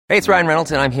Hey, it's Ryan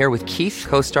Reynolds, and I'm here with Keith,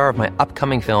 co-star of my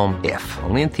upcoming film, If,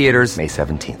 only in theaters May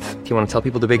 17th. Do you want to tell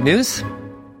people the big news?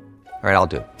 All right, I'll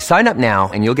do it. Sign up now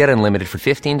and you'll get unlimited for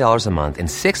 $15 a month and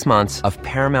 6 months of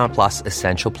Paramount Plus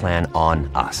Essential Plan on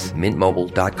us.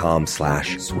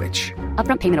 MintMobile.com/switch.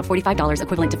 Upfront payment of $45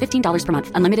 equivalent to $15 per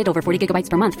month. Unlimited over 40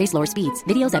 gigabytes per month. Face lower speeds.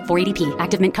 Videos at 480p.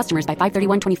 Active Mint customers by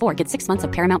 531.24 get 6 months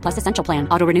of Paramount Plus Essential Plan.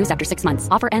 Auto renews after 6 months.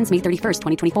 Offer ends May 31st,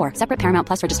 2024. Separate Paramount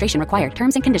Plus registration required.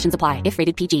 Terms and conditions apply if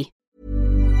rated PG.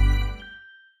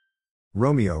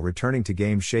 Romeo returning to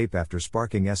game shape after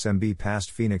sparking SMB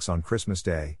past Phoenix on Christmas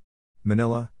Day.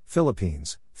 Manila,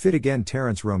 Philippines. Fit again.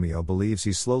 Terrence Romeo believes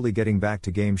he's slowly getting back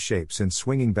to game shape since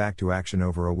swinging back to action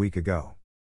over a week ago.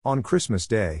 On Christmas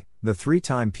Day, the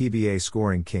three-time PBA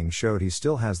scoring king showed he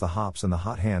still has the hops and the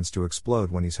hot hands to explode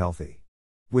when he's healthy.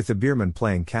 With the Beerman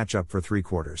playing catch-up for 3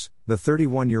 quarters, the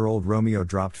 31-year-old Romeo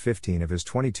dropped 15 of his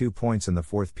 22 points in the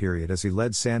fourth period as he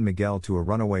led San Miguel to a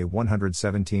runaway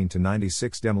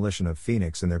 117-96 demolition of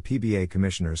Phoenix in their PBA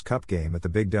Commissioner's Cup game at the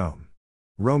Big Dome.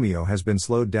 Romeo has been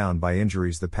slowed down by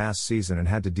injuries the past season and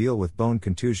had to deal with bone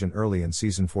contusion early in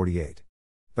season 48.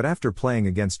 But after playing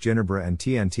against Ginebra and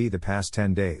TNT the past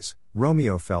 10 days,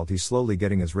 Romeo felt he's slowly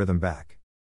getting his rhythm back.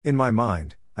 In my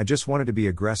mind, I just wanted to be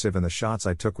aggressive and the shots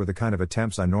I took were the kind of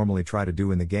attempts I normally try to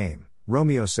do in the game,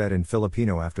 Romeo said in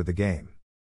Filipino after the game.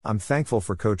 I'm thankful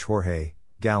for Coach Jorge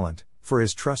Gallant for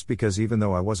his trust because even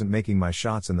though I wasn't making my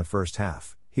shots in the first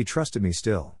half, he trusted me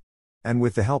still. And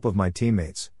with the help of my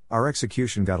teammates, our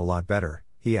execution got a lot better,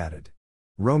 he added.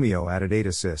 Romeo added 8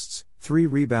 assists, 3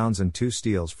 rebounds and 2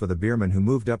 steals for the Beermen who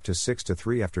moved up to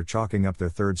 6-3 after chalking up their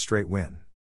third straight win.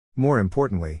 More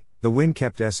importantly, the win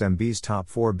kept SMB's top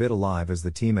 4 bid alive as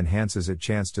the team enhances its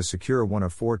chance to secure one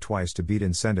of 4 twice to beat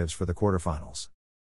incentives for the quarterfinals.